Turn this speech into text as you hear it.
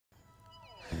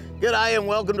G'day and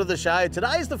welcome to the show.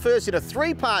 Today is the first in a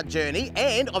three-part journey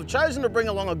and I've chosen to bring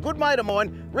along a good mate of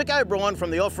mine, Rick O'Brien from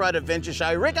the Off-Road Adventure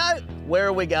Show. Ricko, where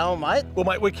are we going, mate? Well,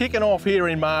 mate, we're kicking off here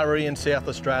in Maree in South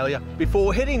Australia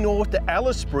before heading north to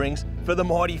Alice Springs for the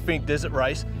Mighty Finke Desert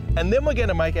Race, and then we're going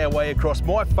to make our way across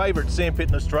my favourite sandpit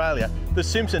in Australia, the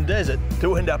Simpson Desert,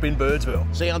 to end up in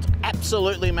Birdsville. Sounds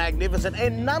absolutely magnificent,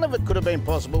 and none of it could have been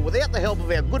possible without the help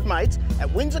of our good mates at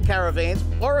Windsor Caravans,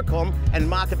 Oricom and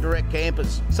Macca Rick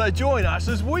campers. So join us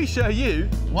as we show you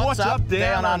what's up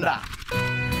down under.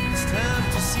 It's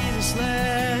time to see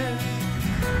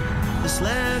this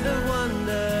land of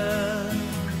wonder.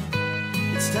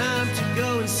 It's time to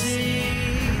go and see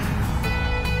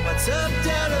what's up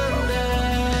down under.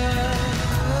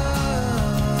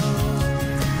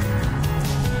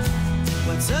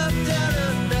 What's up down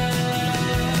under?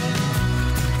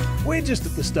 We're just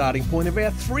at the starting point of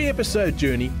our three-episode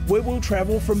journey where we'll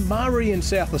travel from Maree in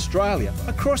South Australia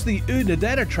across the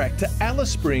WUDU track to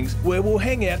Alice Springs, where we'll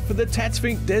hang out for the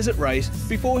Finke Desert Race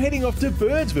before heading off to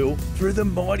Birdsville through the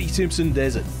mighty Simpson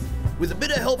Desert. With a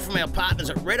bit of help from our partners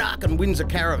at Red Arc and Windsor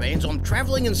Caravans, I'm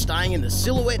travelling and staying in the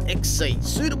Silhouette XC,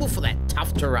 suitable for that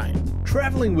tough terrain.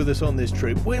 Travelling with us on this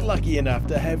trip, we're lucky enough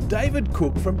to have David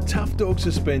Cook from Tough Dog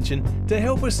Suspension to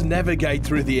help us navigate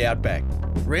through the outback.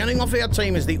 Rounding off our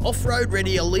team is the off-road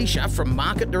ready Alicia from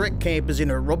Market Direct Campers in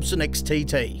her Robson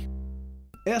XTT.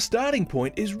 Our starting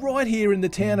point is right here in the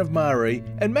town of Maree,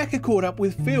 and Macca caught up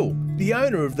with Phil, the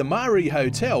owner of the Maree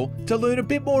Hotel, to learn a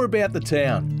bit more about the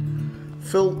town.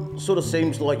 Phil, sort of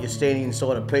seems like you're standing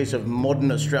inside a piece of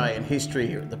modern Australian history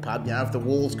here at the pub. You know, if the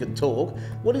walls could talk.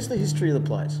 What is the history of the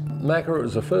place? Macca, it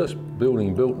was the first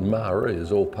building built in Maree. It's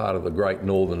all part of the Great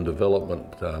Northern Development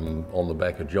on the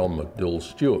back of John McDill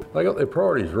Stewart. They got their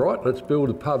priorities right. Let's build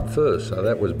a pub first. So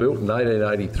that was built in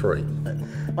 1883.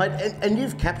 Mate, and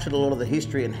you've captured a lot of the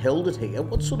history and held it here.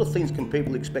 What sort of things can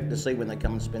people expect to see when they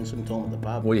come and spend some time at the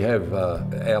pub? We have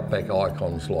outback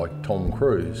icons like Tom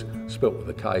Cruise, spelt with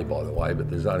a K by the way, but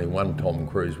there's only one Tom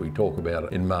Cruise we talk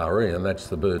about in Maree, and that's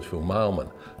the Birdsville mailman.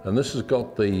 And this has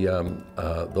got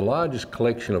the largest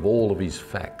collection of all of his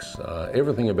facts.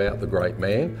 Everything about the great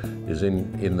man is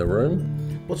in the room.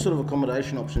 What sort of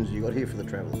accommodation options have you got here for the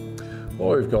traveller?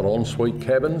 Well, we've got ensuite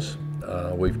cabins.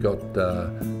 We've got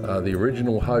the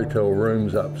original hotel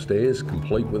rooms upstairs,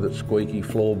 complete with its squeaky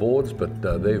floorboards, but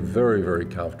they're very, very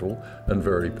comfortable and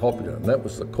very popular. And that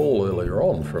was the call earlier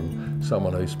on from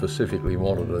someone who specifically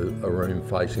wanted a room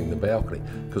facing the balcony,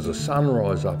 because the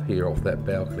sunrise up here off that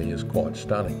balcony is quite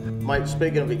stunning. Mate,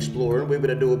 speaking of exploring, we're going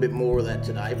to do a bit more of that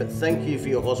today, but thank you for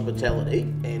your hospitality,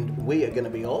 and we are going to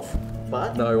be off,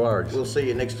 but no worries. We'll see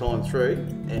you next time through,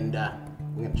 and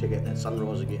we're going to check out that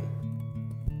sunrise again.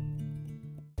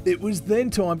 It was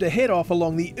then time to head off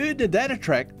along the WUDU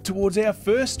track towards our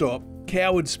first stop,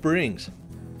 Coward Springs.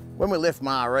 When we left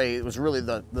Maree, it was really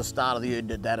the start of the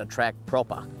WUDU track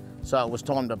proper. So it was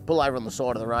time to pull over on the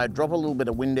side of the road, drop a little bit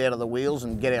of wind out of the wheels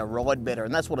and get our ride better.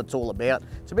 And that's what it's all about.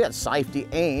 It's about safety,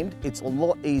 and it's a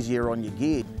lot easier on your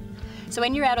gear. So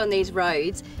when you're out on these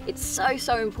roads, it's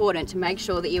so important to make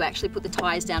sure that you actually put the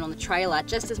tyres down on the trailer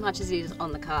just as much as it is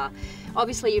on the car.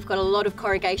 Obviously you've got a lot of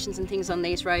corrugations and things on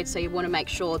these roads, so you want to make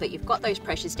sure that you've got those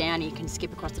pressures down and you can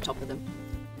skip across the top of them.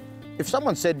 If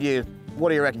someone said to you, what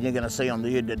do you reckon you're going to see on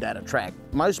the WUDU track?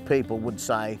 Most people would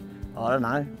say, I don't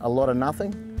know, a lot of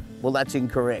nothing. Well, that's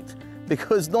incorrect,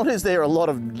 because not is there a lot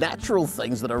of natural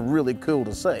things that are really cool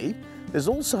to see, there's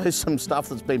also some stuff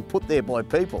that's been put there by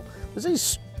people. There's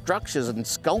these structures and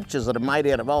sculptures that are made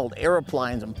out of old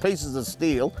aeroplanes and pieces of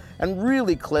steel, and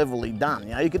really cleverly done.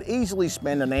 You know, you could easily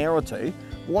spend an hour or two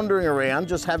wandering around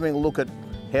just having a look at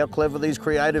how clever these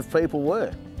creative people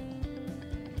were.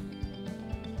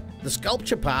 The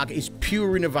sculpture park is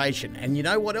pure innovation, and you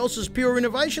know what else is pure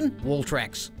innovation? Wall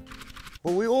tracks.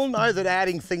 Well, we all know that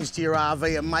adding things to your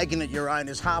RV and making it your own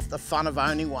is half the fun of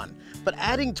owning one. But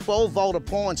adding 12-volt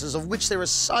appliances, of which there are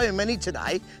so many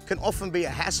today, can often be a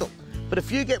hassle. But if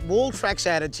you get wall tracks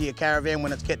added to your caravan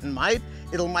when it's getting made,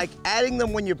 it'll make adding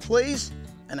them when you please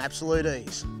an absolute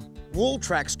ease. Wall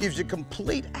tracks gives you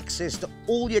complete access to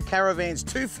all your caravan's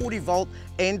 240-volt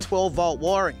and 12-volt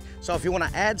wiring. So if you want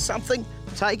to add something,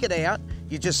 take it out,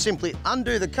 you just simply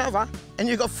undo the cover and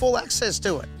you've got full access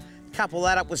to it. Couple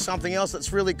that up with something else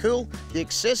that's really cool, the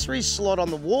accessories slot on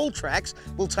the wall tracks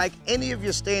will take any of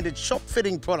your standard shop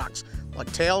fitting products like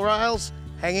towel rails,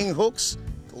 hanging hooks,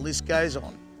 the list goes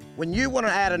on. When you want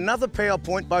to add another power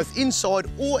point, both inside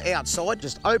or outside,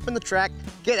 just open the track,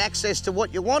 get access to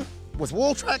what you want. With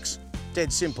wall tracks,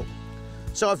 dead simple.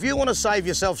 So if you want to save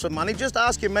yourself some money, just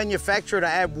ask your manufacturer to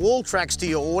add wall tracks to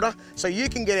your order so you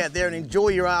can get out there and enjoy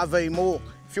your RV more.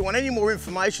 If you want any more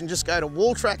information, just go to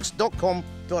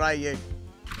walltracks.com.au.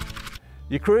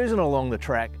 You're cruising along the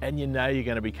track and you know you're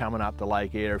going to be coming up to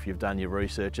Lake Eyre if you've done your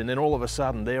research, and then all of a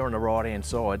sudden there on the right hand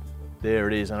side, there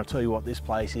it is. And I'll tell you what, this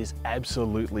place is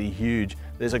absolutely huge.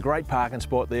 There's a great parking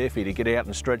spot there for you to get out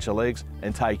and stretch your legs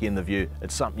and take in the view.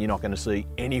 It's something you're not going to see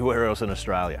anywhere else in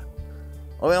Australia.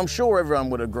 I mean, I'm sure everyone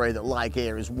would agree that Lake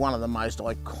Eyre is one of the most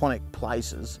iconic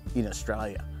places in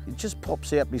Australia. It just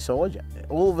pops out beside you.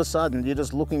 All of a sudden, you're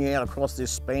just looking out across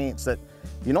this expanse that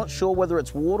you're not sure whether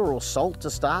it's water or salt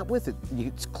to start with.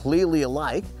 It's clearly a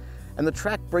lake, and the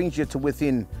track brings you to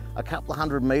within a couple of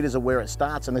 100 metres of where it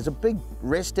starts, and there's a big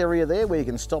rest area there where you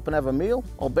can stop and have a meal.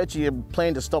 I'll bet you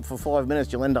plan to stop for 5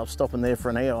 minutes, you'll end up stopping there for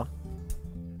an hour.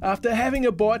 After having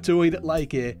a bite to eat at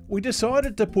Lake Eyre, we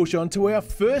decided to push on to our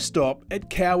first stop at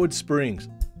Coward Springs.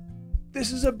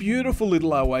 This is a beautiful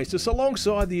little oasis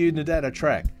alongside the Unadilla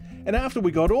track, and after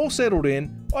we got all settled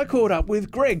in, I caught up with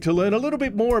Greg to learn a little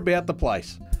bit more about the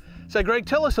place. So Greg,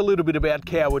 tell us a little bit about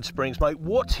Coward Springs, mate.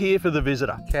 What's here for the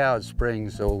visitor? Coward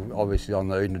Springs, obviously on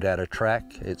the Unadilla track.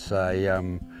 It's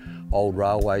a old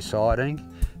railway siding,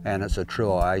 and it's a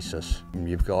true oasis.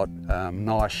 You've got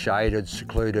nice shaded,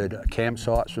 secluded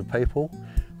campsites for people.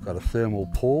 We've got a thermal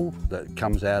pool that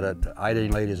comes out at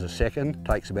 18 litres a second.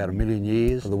 Takes about 1 million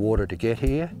years for the water to get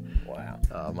here. Wow.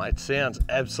 Oh, mate, sounds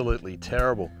absolutely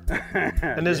terrible.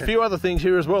 And there's a few other things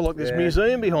here as well, like this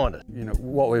museum behind it. You know,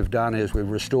 what we've done is we've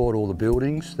restored all the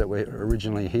buildings that were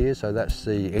originally here. So that's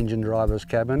the engine driver's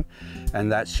cabin,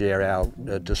 and that's our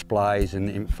displays and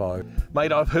info.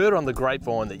 Mate, I've heard on the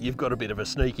grapevine that you've got a bit of a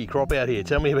sneaky crop out here.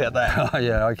 Tell me about that. Oh,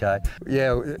 yeah, okay.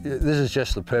 Yeah, this is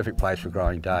just the perfect place for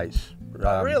growing dates.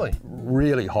 Really?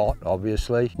 Really hot,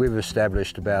 obviously. We've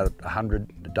established about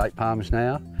 100 date palms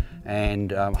now,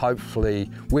 and hopefully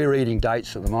we're eating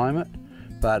dates at the moment,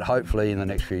 but hopefully in the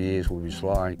next few years we'll be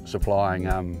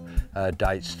supplying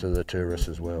dates to the tourists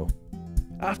as well.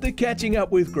 After catching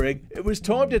up with Greg, it was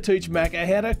time to teach Macca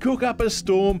how to cook up a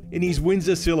storm in his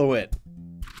Windsor Silhouette.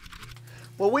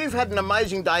 Well, we've had an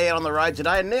amazing day out on the road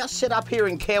today and now set up here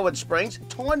in Coward Springs.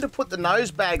 Time to put the nose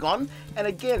bag on, and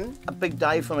again, a big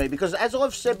day for me because as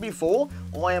I've said before,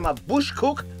 I am a bush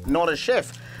cook, not a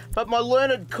chef. But my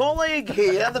learned colleague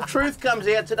here, the truth comes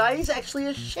out today, he's actually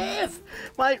a chef.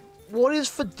 Mate, what is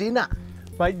for dinner?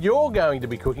 Mate, you're going to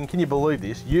be cooking, can you believe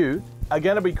this? You are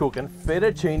going to be cooking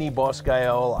fettuccine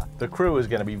boscaiola. The crew is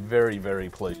going to be very, very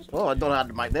pleased. Well, it's not hard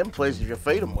to make them pleased if you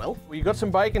feed them well. Well, you got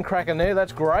some bacon cracking there,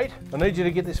 that's great. I need you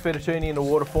to get this fettuccine in the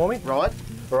water for me. Right.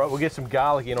 All right, we'll get some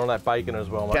garlic in on that bacon as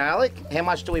well, mate. Garlic? How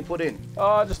much do we put in?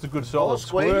 Oh, just a good solid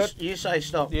squeeze? squirt. You say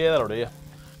stop. Yeah, that'll do you.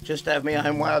 Just have me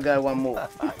own way, I'll go one more.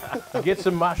 Get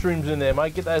some mushrooms in there,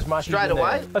 mate. Get those mushrooms straight in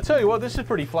away. There. I tell you what, this is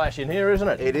pretty flash in here, isn't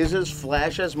it? It is as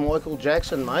flash as Michael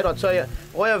Jackson, mate. I tell you,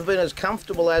 I have been as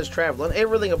comfortable as travelling.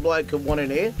 Everything a bloke could want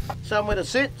in here. Somewhere to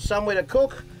sit, somewhere to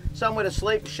cook, somewhere to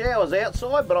sleep, showers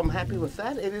outside, but I'm happy with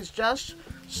that. It is just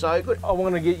so good. I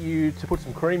want to get you to put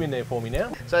some cream in there for me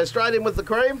now. So straight in with the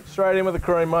cream? Straight in with the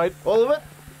cream, mate. All of it?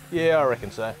 Yeah, I reckon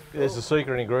so. There's the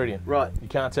secret ingredient. Right. You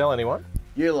can't tell anyone.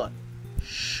 You lot.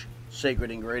 Shh.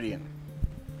 Secret ingredient.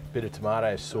 Bit of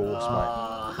tomato sauce,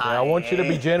 mate. Hey. Now, I want you to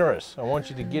be generous. I want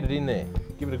you to get it in there.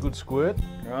 Give it a good squirt.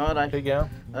 Right, Keep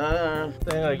going. Then I'm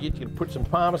going to get you to put some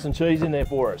Parmesan cheese in there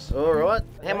for us. all right.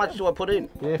 How much do I put in?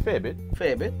 Yeah, fair bit.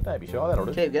 Fair bit. Don't be shy, that'll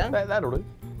do. Keep going. That'll do.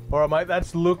 All right, mate,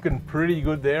 that's looking pretty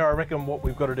good there. I reckon what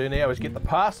we've got to do now is get the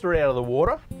pasta out of the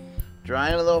water.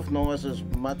 Drain it off nice as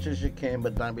much as you can,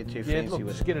 but don't be too Yeah, fancy look, with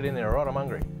just it. get it in there, all right? I'm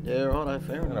hungry. Yeah, right,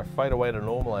 fair I'm going enough. to fade away to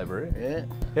normal over here.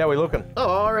 Yeah. How are we looking?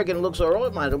 Oh, I reckon it looks all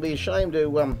right, mate. It'll be a shame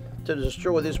to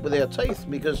destroy this with our teeth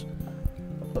because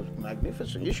it's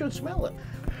magnificent. You should smell it.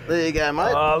 There you go,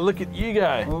 mate. Oh, look at you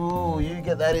go. Oh, you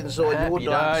get that inside Happy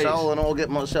your dark days. soul, and I'll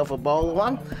get myself a bowl of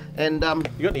one. And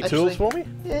You got any tools for me?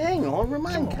 Yeah, hang on,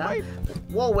 remain calm.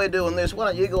 While we're doing this, why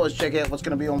don't you guys check out what's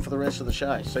going to be on for the rest of the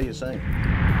show? See you soon.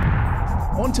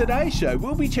 On today's show,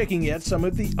 we'll be checking out some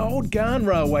of the old Garn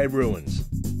Railway ruins.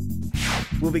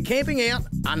 We'll be camping out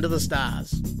under the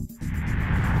stars.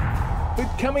 But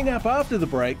coming up after the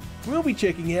break, we'll be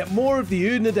checking out more of the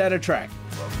Unadilla track.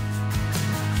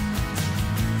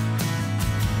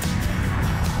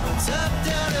 What's up,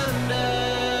 down under?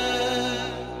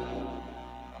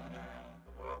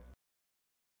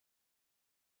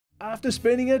 After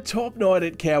spending a top night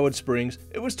at Coward Springs,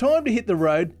 it was time to hit the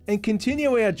road and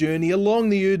continue our journey along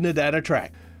the Unadilla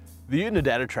track. The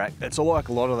Unadata track, it's like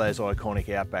a lot of those iconic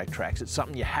outback tracks. It's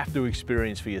something you have to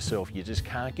experience for yourself. You just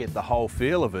can't get the whole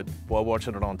feel of it by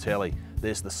watching it on telly.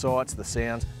 There's the sights, the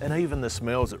sounds, and even the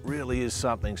smells. It really is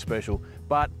something special,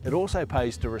 but it also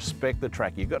pays to respect the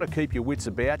track. You've got to keep your wits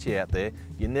about you out there.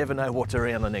 You never know what's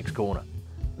around the next corner.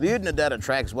 The Unadata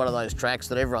track is one of those tracks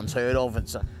that everyone's heard of.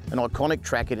 It's an iconic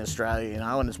track in Australia, you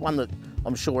know, and it's one that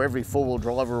I'm sure every four-wheel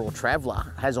driver or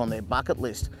traveller has on their bucket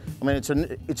list. I mean,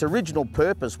 its original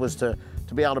purpose was to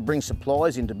be able to bring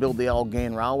supplies in to build the old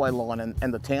Ghan railway line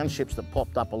and the townships that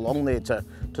popped up along there to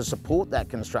support that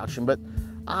construction. But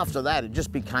after that, it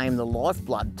just became the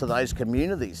lifeblood to those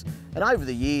communities. And over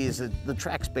the years, the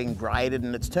track's been graded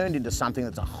and it's turned into something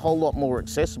that's a whole lot more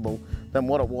accessible than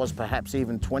what it was perhaps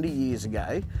even 20 years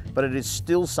ago. But it is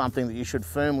still something that you should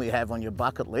firmly have on your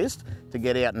bucket list to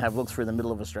get out and have a look through the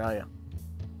middle of Australia.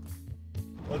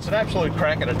 Well, it's an absolute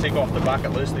cracker to tick off the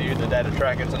bucket list, the Unadata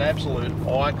track. It's an absolute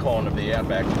icon of the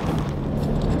outback.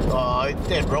 Oh,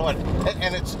 dead right.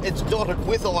 And it's dotted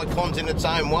with icons in its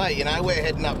own way. You know, we're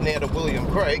heading up now to William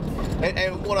Creek,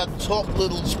 and what a top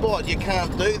little spot. You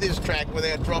can't do this track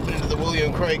without dropping into the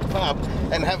William Creek pub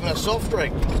and having a soft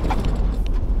drink.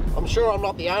 I'm sure I'm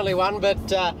not the only one, but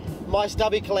my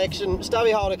stubby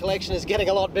holder collection is getting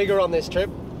a lot bigger on this trip.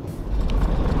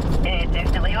 Yeah,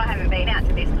 definitely. I haven't been out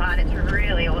to this part. It's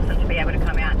really awesome to be able to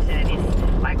come out to this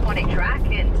iconic track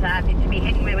and to be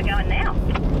heading where we're going now.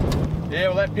 Yeah,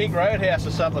 well, that pink roadhouse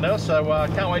is something else, so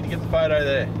can't wait to get the photo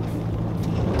there.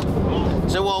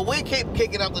 So while we keep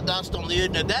kicking up the dust on the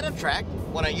Unadata track,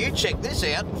 why don't you check this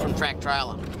out from Track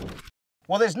Trailer?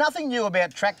 Well, there's nothing new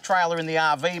about Track Trailer in the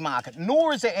RV market,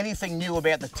 nor is there anything new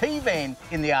about the T-van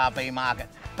in the RV market.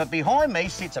 But behind me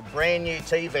sits a brand new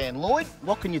T-van. Lloyd,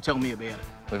 what can you tell me about it?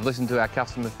 We've listened to our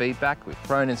customer feedback, we've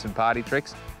thrown in some party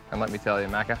tricks, and let me tell you,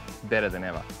 Macca, better than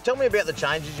ever. Tell me about the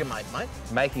changes you made, mate.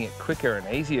 Making it quicker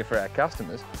and easier for our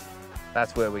customers,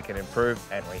 that's where we can improve,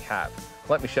 and we have.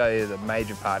 Let me show you the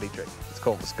major party trick. It's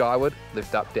called the Skyward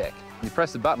Lift Up Deck. You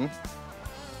press the button,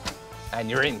 and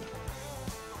you're in.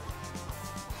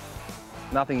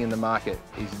 Nothing in the market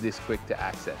is this quick to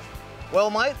access. Well,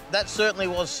 mate, that certainly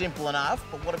was simple enough,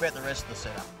 but what about the rest of the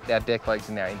setup? Our deck legs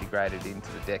are now integrated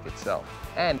into the deck itself.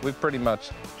 And we've pretty much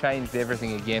changed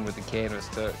everything again with the canvas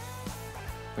too.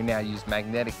 We now use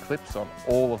magnetic clips on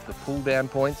all of the pull-down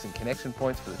points and connection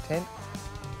points for the tent.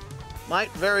 Mate,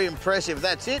 very impressive.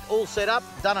 That's it, all set up,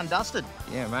 done and dusted.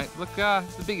 Yeah, mate. Look, the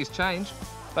biggest change,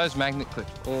 those magnet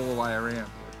clips all the way around.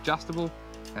 They're adjustable,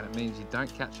 and it means you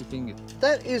don't catch your fingers.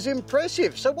 That is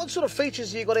impressive. So what sort of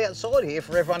features have you got outside here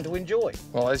for everyone to enjoy?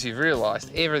 Well, as you've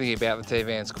realised, everything about the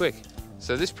T-van's quick.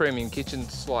 So this premium kitchen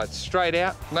slides straight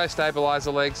out, no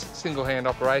stabiliser legs, single hand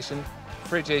operation,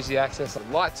 fridge easy access,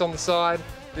 lights on the side.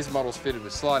 This model's fitted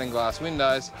with sliding glass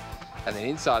windows, and then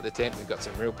inside the tent we've got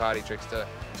some real party tricks too.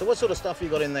 So what sort of stuff have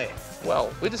you got in there?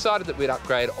 Well, we decided that we'd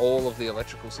upgrade all of the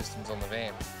electrical systems on the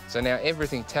van. So now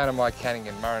everything Tanami, Canning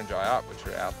and Murringi up, which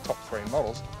are our top 3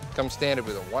 models, comes standard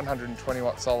with a 120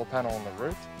 watt solar panel on the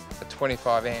roof, a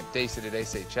 25 amp DC to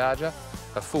DC charger,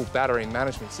 a full battery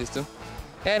management system,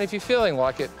 and if you're feeling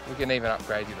like it, we can even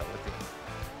upgrade you to lithium.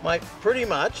 Mate, pretty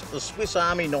much the Swiss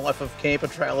Army knife of camper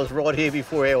trailers right here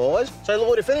before our eyes. So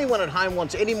Lloyd, if anyone at home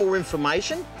wants any more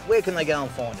information, where can they go and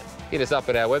find it? Hit us up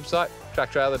at our website,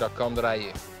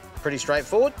 tracktrailer.com.au. Pretty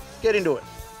straightforward, get into it.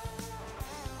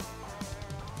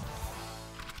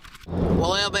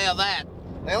 Well, how about that?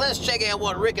 Now let's check out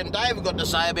what Rick and Dave have got to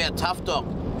say about Tough Dog.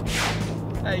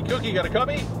 Hey, Cookie, got a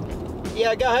copy?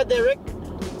 Yeah, go ahead there, Rick.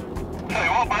 Hey,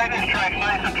 what, mate, this track's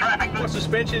nice and traffic. What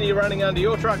suspension are you running under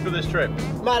your truck for this trip?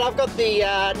 Mate, I've got the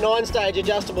 9-stage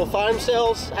adjustable foam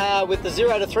cells with the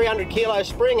 0 to 300 kilo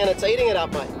spring, and it's eating it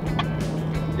up, mate.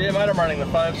 Yeah, mate, I'm running the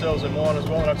foam cells in mine as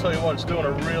well, and I'll tell you what, it's doing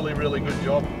a really, really good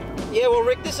job. Yeah, well,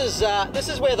 Rick, this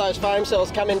is where those foam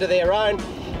cells come into their own.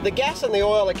 The gas and the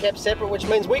oil are kept separate, which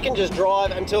means we can just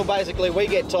drive until basically we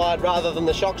get tired rather than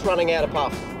the shocks running out of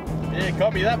puff. Yeah,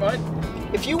 copy that, mate.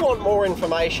 If you want more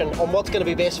information on what's going to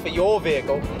be best for your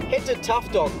vehicle, head to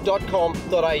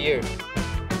toughdog.com.au.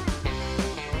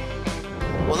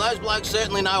 Well, those blokes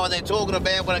certainly know what they're talking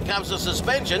about when it comes to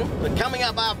suspension, but coming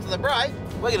up after the break,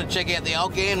 we're going to check out the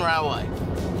old Ghan Railway.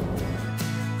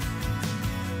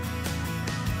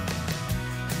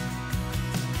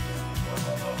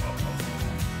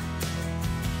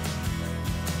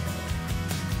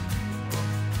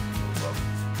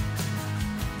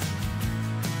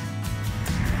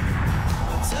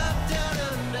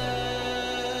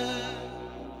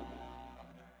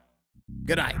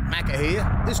 G'day, Macca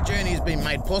here. This journey has been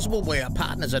made possible by our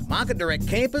partners at Market Direct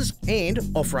Campers and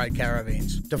Off-Road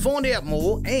Caravans. To find out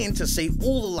more and to see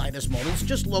all the latest models,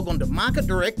 just log on to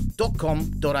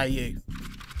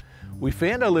marketdirect.com.au. We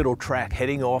found a little track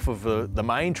heading off of the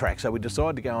main track, so we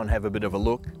decided to go and have a bit of a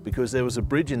look because there was a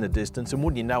bridge in the distance, and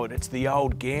wouldn't you know it, it's the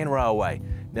old Ghan Railway.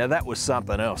 Now that was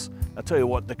something else. I'll tell you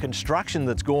what, the construction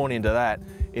that's gone into that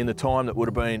in the time that would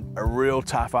have been a real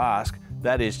tough ask,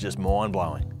 that is just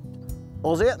mind-blowing. I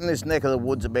was out in this neck of the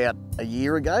woods about a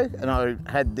year ago, and I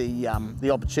had the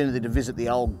opportunity to visit the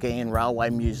old Ghan Railway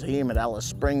Museum at Alice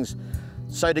Springs.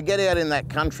 So to get out in that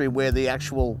country where the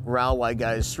actual railway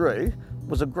goes through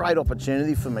was a great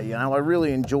opportunity for me. You know, I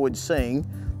really enjoyed seeing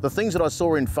the things that I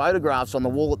saw in photographs on the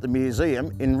wall at the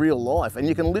museum in real life, and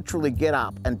you can literally get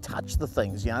up and touch the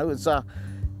things. You know,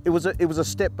 it was a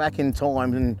step back in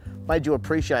time and made you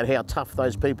appreciate how tough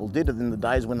those people did it in the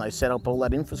days when they set up all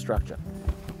that infrastructure.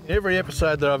 Every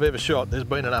episode that I've ever shot, there's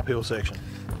been an uphill section.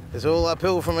 It's all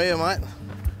uphill from here, mate.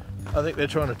 I think they're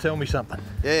trying to tell me something.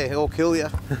 Yeah, or kill you.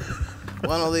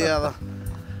 One or the other.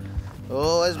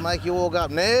 Always make you walk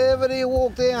up. Never do you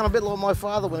walk down, a bit like my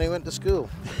father when he went to school.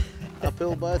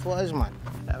 Uphill both ways, mate.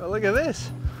 Have a look at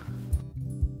this.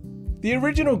 The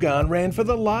original Ghan ran for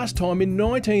the last time in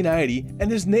 1980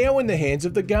 and is now in the hands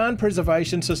of the Ghan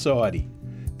Preservation Society.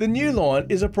 The new line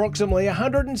is approximately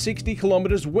 160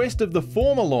 kilometres west of the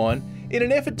former line in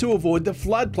an effort to avoid the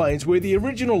floodplains where the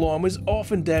original line was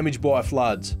often damaged by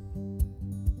floods.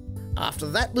 After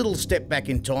that little step back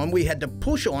in time, we had to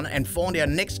push on and find our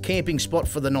next camping spot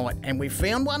for the night, and we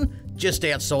found one just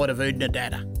outside of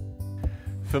Udnadatta.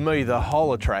 For me, the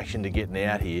whole attraction to getting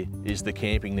out here is the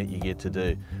camping that you get to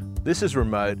do. This is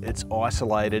remote, it's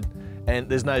isolated, and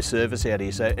there's no service out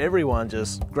here, so everyone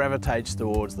just gravitates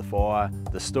towards the fire,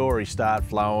 the stories start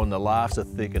flowing, the laughs are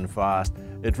thick and fast.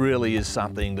 It really is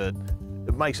something that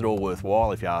it makes it all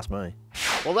worthwhile, if you ask me.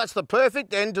 Well, that's the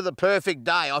perfect end to the perfect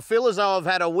day. I feel as though I've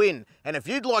had a win, and if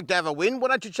you'd like to have a win, why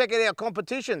don't you check out our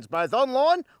competitions, both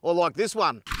online or like this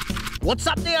one. What's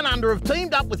Up Down Under have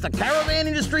teamed up with the Caravan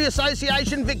Industry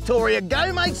Association Victoria.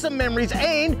 Go make some memories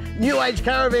and New Age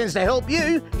Caravans to help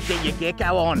you get your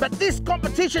gecko on. But this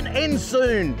competition ends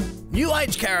soon. New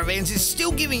Age Caravans is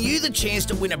still giving you the chance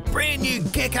to win a brand new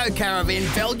gecko caravan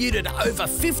valued at over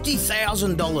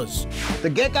 $50,000. The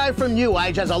gecko from New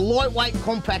Age has a lightweight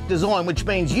compact design, which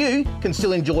means you can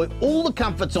still enjoy all the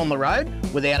comforts on the road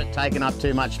without it taking up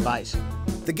too much space.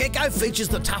 The Gecko features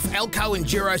the tough Alco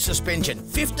Enduro suspension,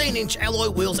 15-inch alloy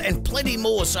wheels and plenty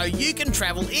more, so you can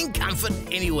travel in comfort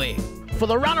anywhere. For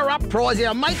the runner-up prize,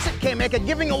 our mates at Kamek are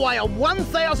giving away a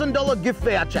 $1,000 gift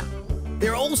voucher.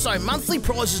 There are also monthly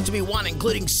prizes to be won,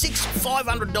 including 6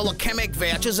 $500 Kamek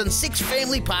vouchers and 6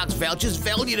 Family Parks vouchers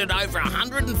valued at over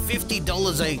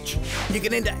 $150 each. You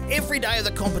can enter every day of the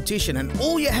competition, and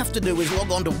all you have to do is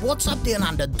log on to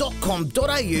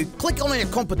whatsupdownunder.com.au, click on our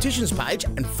competitions page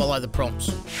and follow the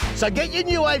prompts. So get your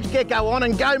New Age gecko on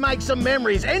and go make some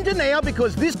memories. Enter now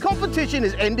because this competition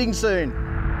is ending soon.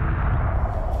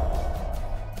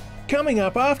 Coming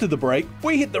up after the break,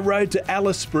 we hit the road to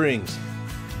Alice Springs.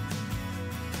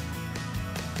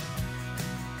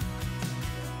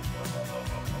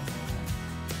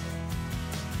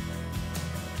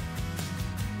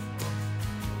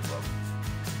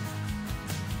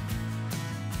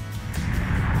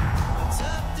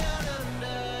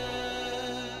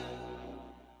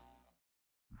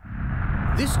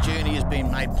 This journey has been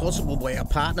made possible by our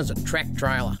partners at Track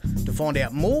Trailer. To find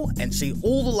out more and see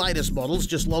all the latest models,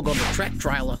 just log on to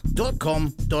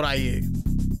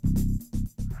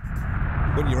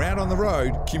tracktrailer.com.au. When you're out on the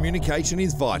road, communication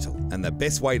is vital, and the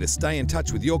best way to stay in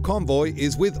touch with your convoy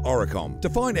is with Oricom. To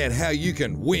find out how you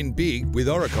can win big with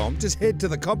Oricom, just head to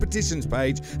the competitions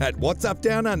page at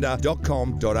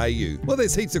whatsupdownunder.com.au. Well,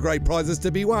 there's heaps of great prizes to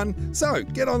be won, so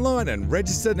get online and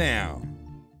register now.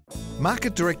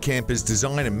 Market Direct Campers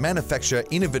design and manufacture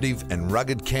innovative and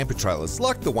rugged camper trailers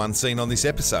like the one seen on this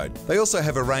episode. They also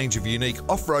have a range of unique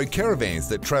off-road caravans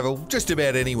that travel just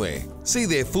about anywhere. See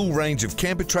their full range of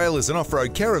camper trailers and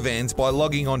off-road caravans by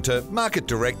logging on to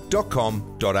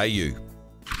marketdirect.com.au.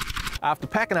 After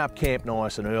packing up camp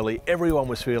nice and early, everyone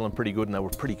was feeling pretty good and they were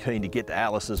pretty keen to get to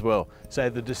Alice as well. So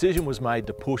the decision was made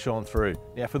to push on through.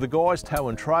 Now for the guys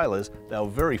towing trailers, they were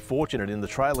very fortunate in the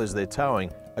trailers they're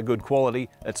towing are good quality.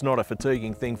 It's not a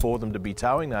fatiguing thing for them to be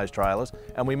towing those trailers,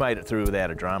 and we made it through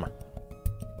without a drama.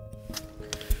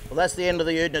 Well, that's the end of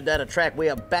the Udnadatta track. We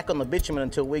are back on the bitumen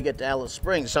until we get to Alice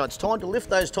Springs. So it's time to lift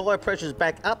those tyre pressures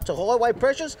back up to highway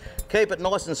pressures, keep it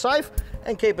nice and safe,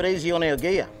 and keep it easy on our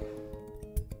gear.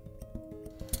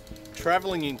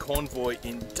 travelling in convoy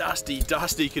in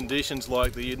dusty conditions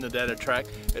like the Unadata track,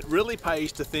 it really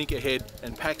pays to think ahead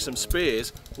and pack some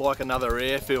spares like another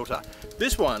air filter.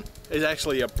 This one is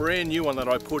actually a brand new one that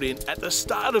I put in at the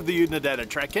start of the Unadata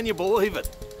track. Can you believe it?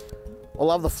 I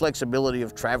love the flexibility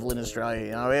of travel in Australia.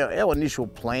 You know, our initial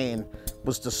plan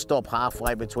was to stop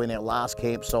halfway between our last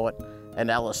campsite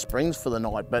and Alice Springs for the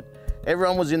night, but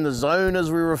everyone was in the zone,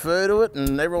 as we refer to it,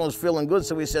 and everyone was feeling good,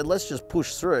 so we said, let's just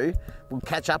push through. We'll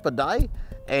catch up a day,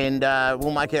 and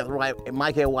we'll make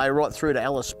our way right through to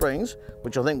Alice Springs,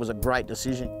 which I think was a great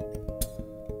decision.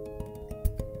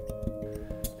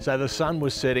 So the sun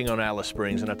was setting on Alice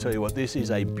Springs, and I tell you what, this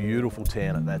is a beautiful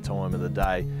town at that time of the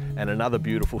day. And another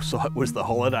beautiful sight was the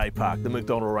holiday park, the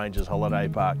McDonnell Ranges Holiday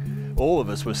Park. All of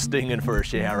us were stinging for a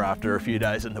shower after a few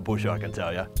days in the bush, I can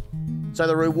tell you. So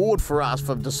the reward for us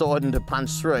for deciding to punch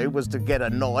through was to get a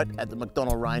night at the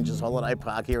McDonnell Ranges Holiday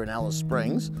Park here in Alice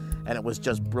Springs, and it was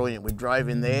just brilliant. We drove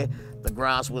in there, the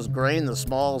grass was green, the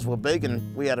smiles were big,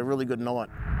 and we had a really good night.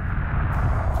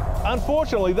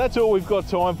 Unfortunately, that's all we've got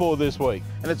time for this week.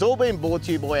 And it's all been brought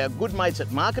to you by our good mates at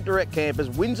Macca Rick Campers,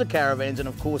 Windsor Caravans, and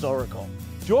of course Oricom.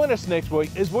 Join us next week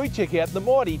as we check out the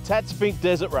mighty Tats Fink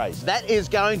Desert Race. That is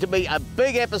going to be a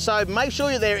big episode. Make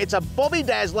sure you're there. It's a Bobby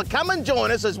Dazzler. Come and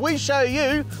join us as we show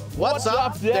you what's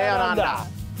up down under.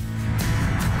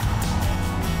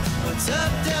 What's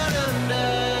up down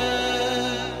under?